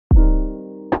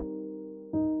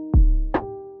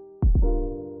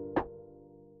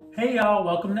Hey y'all,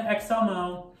 welcome to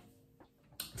Meaux.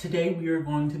 Today we are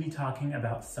going to be talking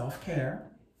about self-care,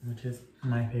 which is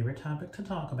my favorite topic to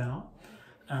talk about.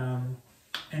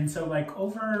 And so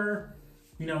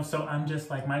so I'm just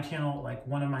like, my channel, like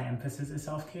one of my emphasis is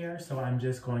self-care. So I'm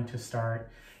just going to start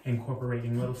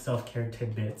incorporating little self-care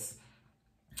tidbits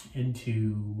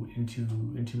into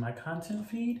my content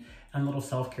feed and little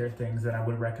self-care things that I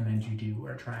would recommend you do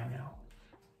or trying out.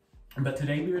 But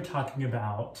today we are talking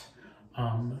about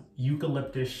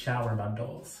Eucalyptus Shower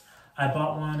Bundles. I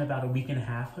bought one about a week and a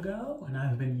half ago, and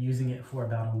I've been using it for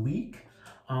about a week.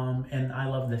 And I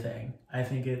love the thing. I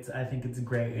think it's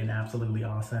great and absolutely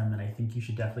awesome, and I think you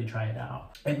should definitely try it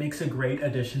out. It makes a great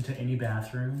addition to any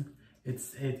bathroom.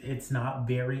 It's not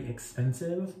very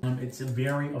expensive. It's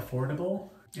very affordable.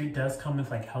 It does come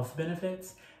with like health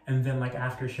benefits, and then like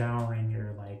after showering,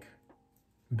 your like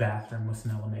bathroom will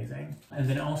smell amazing. And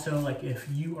then also, like, if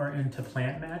you are into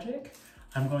plant magic,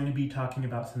 I'm going to be talking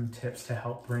about some tips to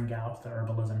help bring out the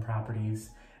herbalism properties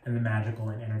and the magical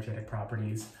and energetic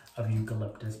properties of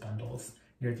eucalyptus bundles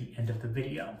near the end of the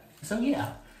video. So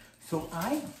yeah, so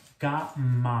I got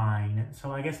mine.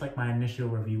 So I guess like my initial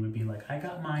review would be like, I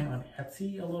got mine on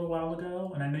Etsy a little while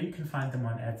ago, and I know you can find them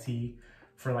on Etsy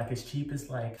for like as cheap as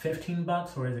like 15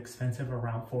 bucks or as expensive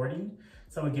around 40.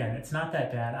 So again, it's not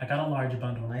that bad. I got a large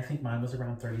bundle and I think mine was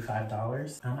around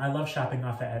 $35. I love shopping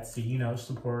off of Etsy, you know,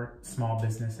 support small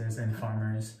businesses and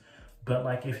farmers. But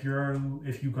like if you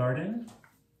garden,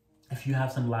 if you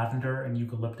have some lavender and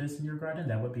eucalyptus in your garden,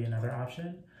 that would be another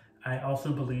option. I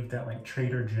also believe that like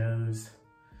Trader Joe's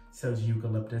sells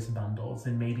eucalyptus bundles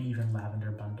and maybe even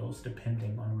lavender bundles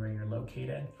depending on where you're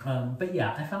located. But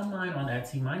yeah, I found mine on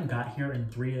Etsy. Mine got here in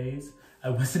 3 days. I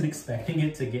wasn't expecting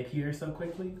it to get here so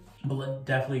quickly, but it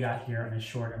definitely got here in a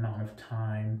short amount of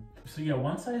time. So yeah,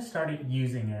 once I started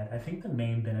using it, I think the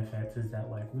main benefits is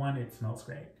that like, one, it smells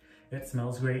great. It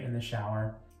smells great in the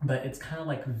shower, but it's kind of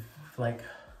like,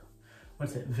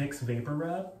 what's it, Vicks Vapor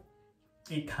Rub?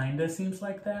 It kind of seems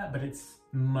like that, but it's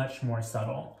much more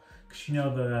subtle. Because you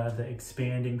know the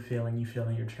expanding feeling you feel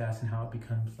in your chest and how it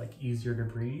becomes like easier to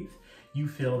breathe. You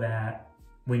feel that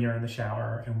when you're in the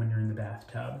shower and when you're in the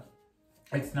bathtub.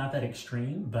 It's not that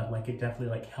extreme, but like it definitely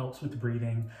like helps with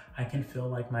breathing. I can feel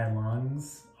like my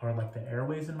lungs or like the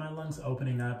airways in my lungs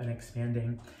opening up and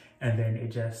expanding, and then it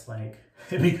just like,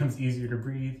 it becomes easier to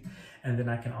breathe. And then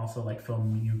I can also like feel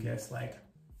mucus like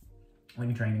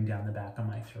draining down the back of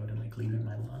my throat and like leaving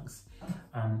my lungs.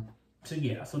 So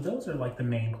yeah, so those are like the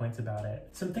main points about it.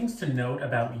 Some things to note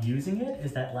about using it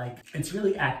is that like it's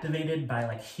really activated by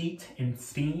like heat and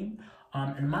steam.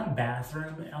 In my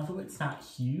bathroom, although it's not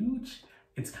huge,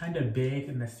 it's kind of big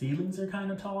and the ceilings are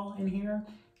kind of tall in here.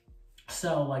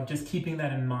 So like just keeping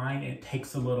that in mind, it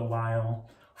takes a little while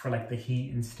for like the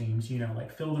heat and steams, you know,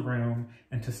 like fill the room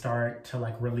and to start to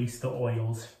like release the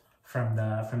oils from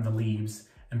the leaves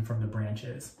and from the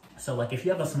branches. So like if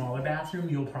you have a smaller bathroom,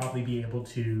 you'll probably be able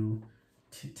to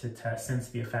sense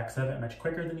the effects of it much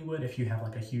quicker than you would if you have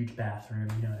like a huge bathroom,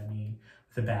 you know what I mean?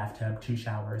 With a bathtub, 2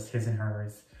 showers, his and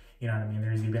hers, you know what I mean?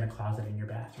 There's even a closet in your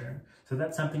bathroom. So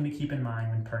that's something to keep in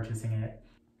mind when purchasing it.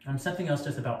 Something else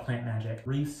just about plant magic.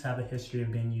 Wreaths have a history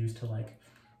of being used to like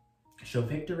show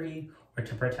victory or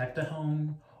to protect a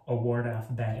home or ward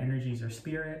off bad energies or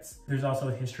spirits. There's also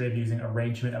a history of using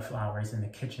arrangement of flowers in the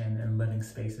kitchen and living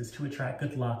spaces to attract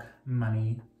good luck,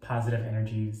 money, positive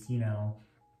energies, you know,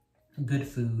 good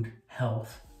food,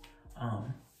 health,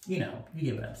 you know, you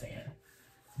get what I'm saying.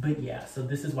 But yeah, so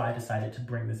this is why I decided to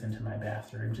bring this into my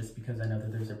bathroom, just because I know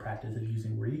that there's a practice of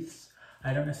using wreaths.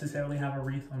 I don't necessarily have a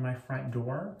wreath on my front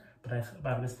door, but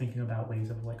I was thinking about ways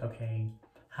of like, okay,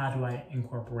 how do I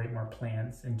incorporate more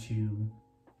plants into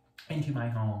my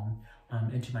home,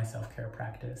 into my self-care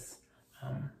practice,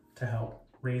 to help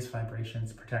raise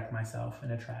vibrations, protect myself,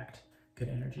 and attract good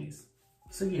energies.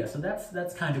 So yeah, so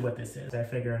that's kind of what this is. I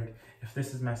figured if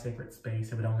this is my sacred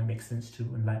space, it would only make sense to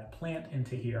invite a plant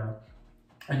into here,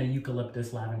 and a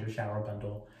eucalyptus lavender shower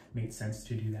bundle made sense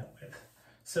to do that with.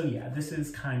 So yeah, this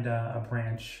is kind of a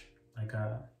branch, like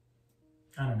a,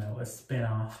 I don't know, a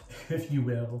spin-off, if you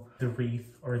will, the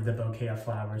wreath or the bouquet of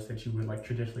flowers that you would like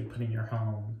traditionally put in your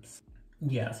homes.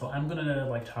 Yeah, so I'm gonna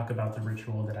like talk about the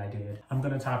ritual that I did. I'm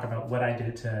gonna talk about what I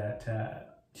did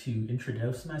to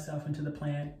introduce myself into the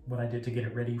plant, what I did to get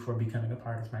it ready for becoming a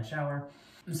part of my shower.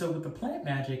 And so with the plant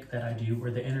magic that I do,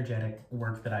 or the energetic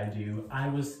work that I do, I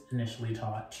was initially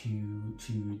taught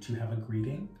to have a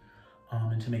greeting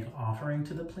and to make an offering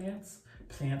to the plants.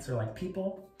 Plants are like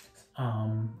people.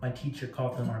 My teacher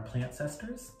called them our plant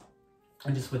sisters.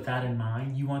 And just with that in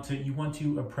mind, you want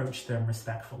to approach them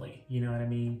respectfully. You know what I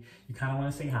mean? You kind of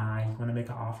want to say hi. You want to make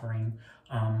an offering.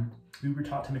 We were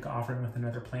taught to make an offering with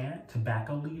another plant.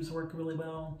 Tobacco leaves work really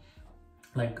well.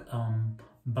 Like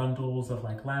bundles of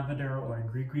like lavender or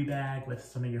a gree bag with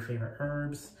some of your favorite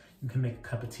herbs. You can make a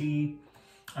cup of tea,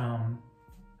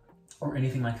 or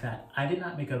anything like that. I did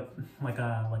not make a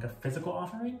physical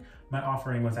offering. My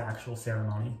offering was an actual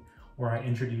ceremony where I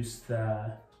introduced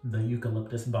the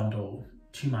eucalyptus bundle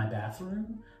to my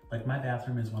bathroom. Like my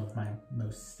bathroom is one of my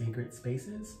most sacred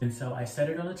spaces. And so I set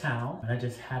it on a towel and I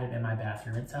just had it in my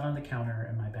bathroom. It sat on the counter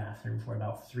in my bathroom for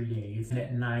about 3 days. And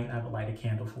at night I would light a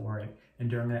candle for it. And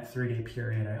during that 3-day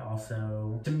period, I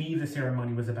also, to me, the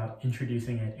ceremony was about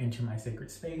introducing it into my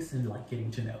sacred space and like getting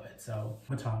to know it. So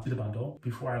on top of the bundle,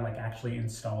 before I like actually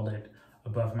installed it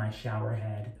above my shower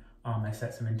head, I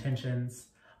set some intentions,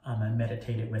 I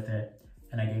meditated with it,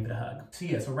 and I gave it a hug. So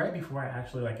yeah, so right before I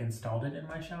actually like installed it in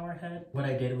my shower head, what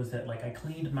I did was that like I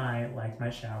cleaned my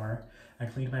shower, I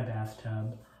cleaned my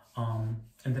bathtub,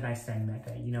 and then I sang that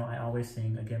day. You know, I always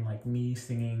sing, again, like me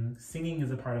singing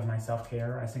is a part of my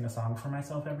self-care. I sing a song for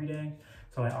myself every day.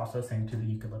 So I also sang to the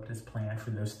eucalyptus plant for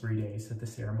those 3 days that the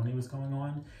ceremony was going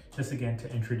on, just again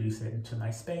to introduce it into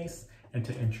my space and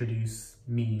to introduce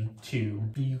me to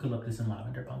the eucalyptus and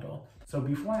lavender bundle. So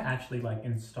before I actually like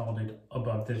installed it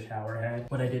above the shower head,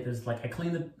 what I did is like I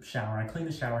cleaned the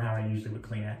shower how I usually would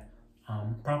clean it.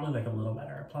 Probably like a little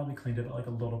better. I probably cleaned it like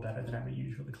a little better than I would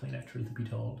usually clean it, truth be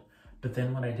told. But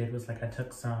then what I did was like I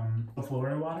took some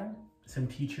Florida water, some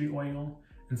tea tree oil,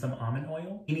 and some almond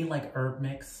oil. Any like herb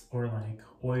mix or like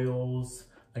oils,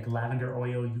 like lavender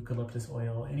oil, eucalyptus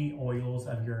oil, any oils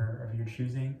of your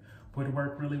choosing would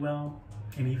work really well.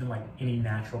 And even like any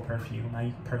natural perfume.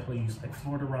 I personally use like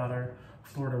Florida water.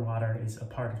 Florida water is a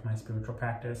part of my spiritual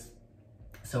practice.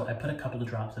 So I put a couple of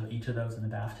drops of each of those in the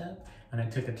bathtub, and I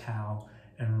took a towel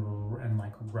and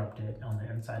like rubbed it on the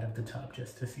inside of the tub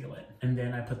just to seal it. And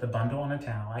then I put the bundle on a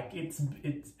towel. Like it's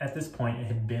at this point it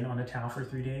had been on a towel for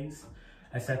 3 days.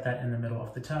 I set that in the middle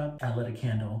of the tub. I lit a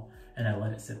candle and I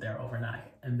let it sit there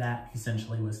overnight. And that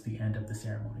essentially was the end of the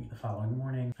ceremony. The following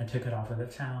morning, I took it off of the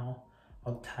towel.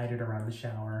 I tied it around the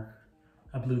shower.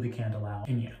 I blew the candle out.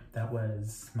 And yeah, that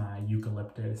was my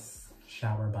eucalyptus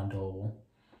shower bundle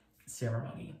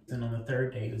ceremony. And on the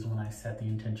 3rd day is when I set the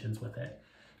intentions with it.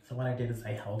 So what I did is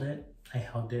I held it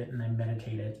and I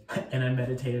meditated. And I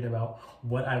meditated about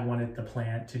what I wanted the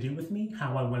plant to do with me,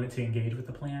 how I wanted to engage with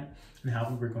the plant, and how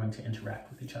we were going to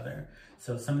interact with each other.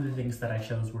 So some of the things that I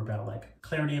chose were about like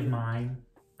clarity of mind,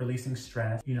 releasing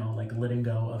stress, you know, like letting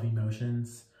go of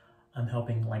emotions. I'm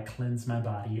helping like cleanse my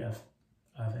body of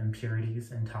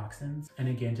impurities and toxins. And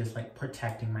again, just like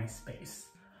protecting my space,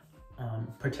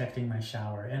 protecting my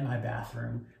shower and my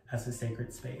bathroom as a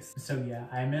sacred space. So yeah,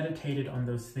 I meditated on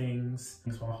those things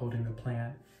while holding the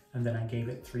plant, and then I gave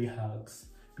it 3 hugs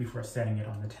before setting it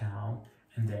on the towel,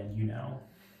 and then, you know,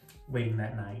 waiting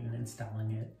that night and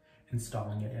installing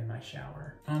it in my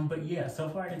shower. But yeah, so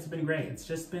far it's been great. It's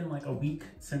just been like a week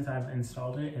since I've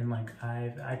installed it, and like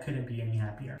I couldn't be any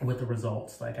happier with the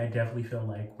results. Like I definitely feel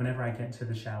like whenever I get into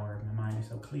the shower, my mind is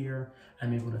so clear.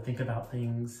 I'm able to think about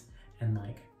things and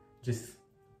like just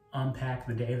unpack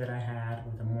the day that I had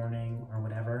or the morning or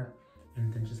whatever,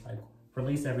 and then just like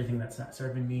release everything that's not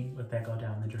serving me, let that go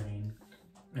down the drain.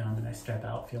 And I step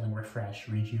out feeling refreshed,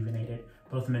 rejuvenated,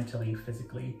 both mentally,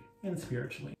 physically, and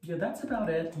spiritually. Yeah, that's about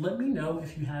it. Let me know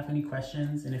if you have any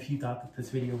questions and if you thought that this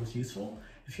video was useful.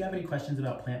 If you have any questions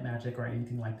about plant magic or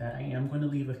anything like that, I am going to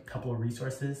leave a couple of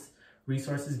resources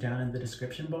down in the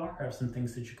description bar of some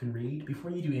things that you can read.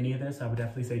 Before you do any of this, I would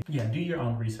definitely say, yeah, do your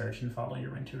own research and follow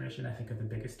your intuition, I think are the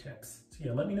biggest tips. So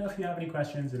yeah, let me know if you have any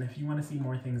questions, and if you want to see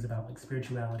more things about like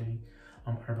spirituality,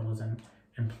 herbalism,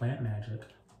 and plant magic,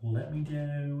 let me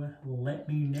know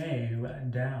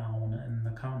down in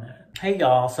the comment. Hey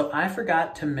y'all, so I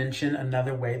forgot to mention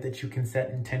another way that you can set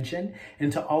intention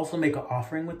and to also make an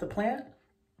offering with the plant.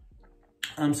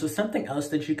 So something else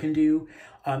that you can do,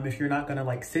 if you're not gonna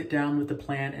like sit down with the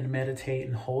plant and meditate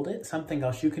and hold it, something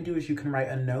else you can do is you can write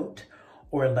a note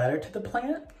or a letter to the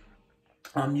plant.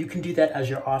 You can do that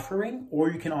as your offering, or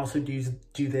you can also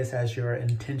do this as your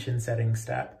intention setting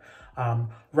step.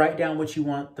 Write down what you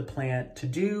want the plant to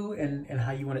do and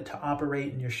how you want it to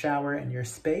operate in your shower and your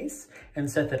space, and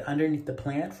set that underneath the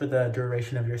plant for the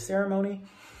duration of your ceremony.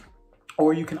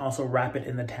 Or you can also wrap it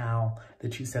in the towel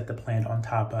that you set the plant on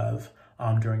top of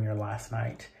during your last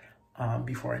night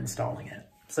before installing it.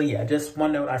 So yeah, just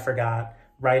one note I forgot,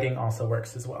 writing also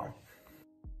works as well.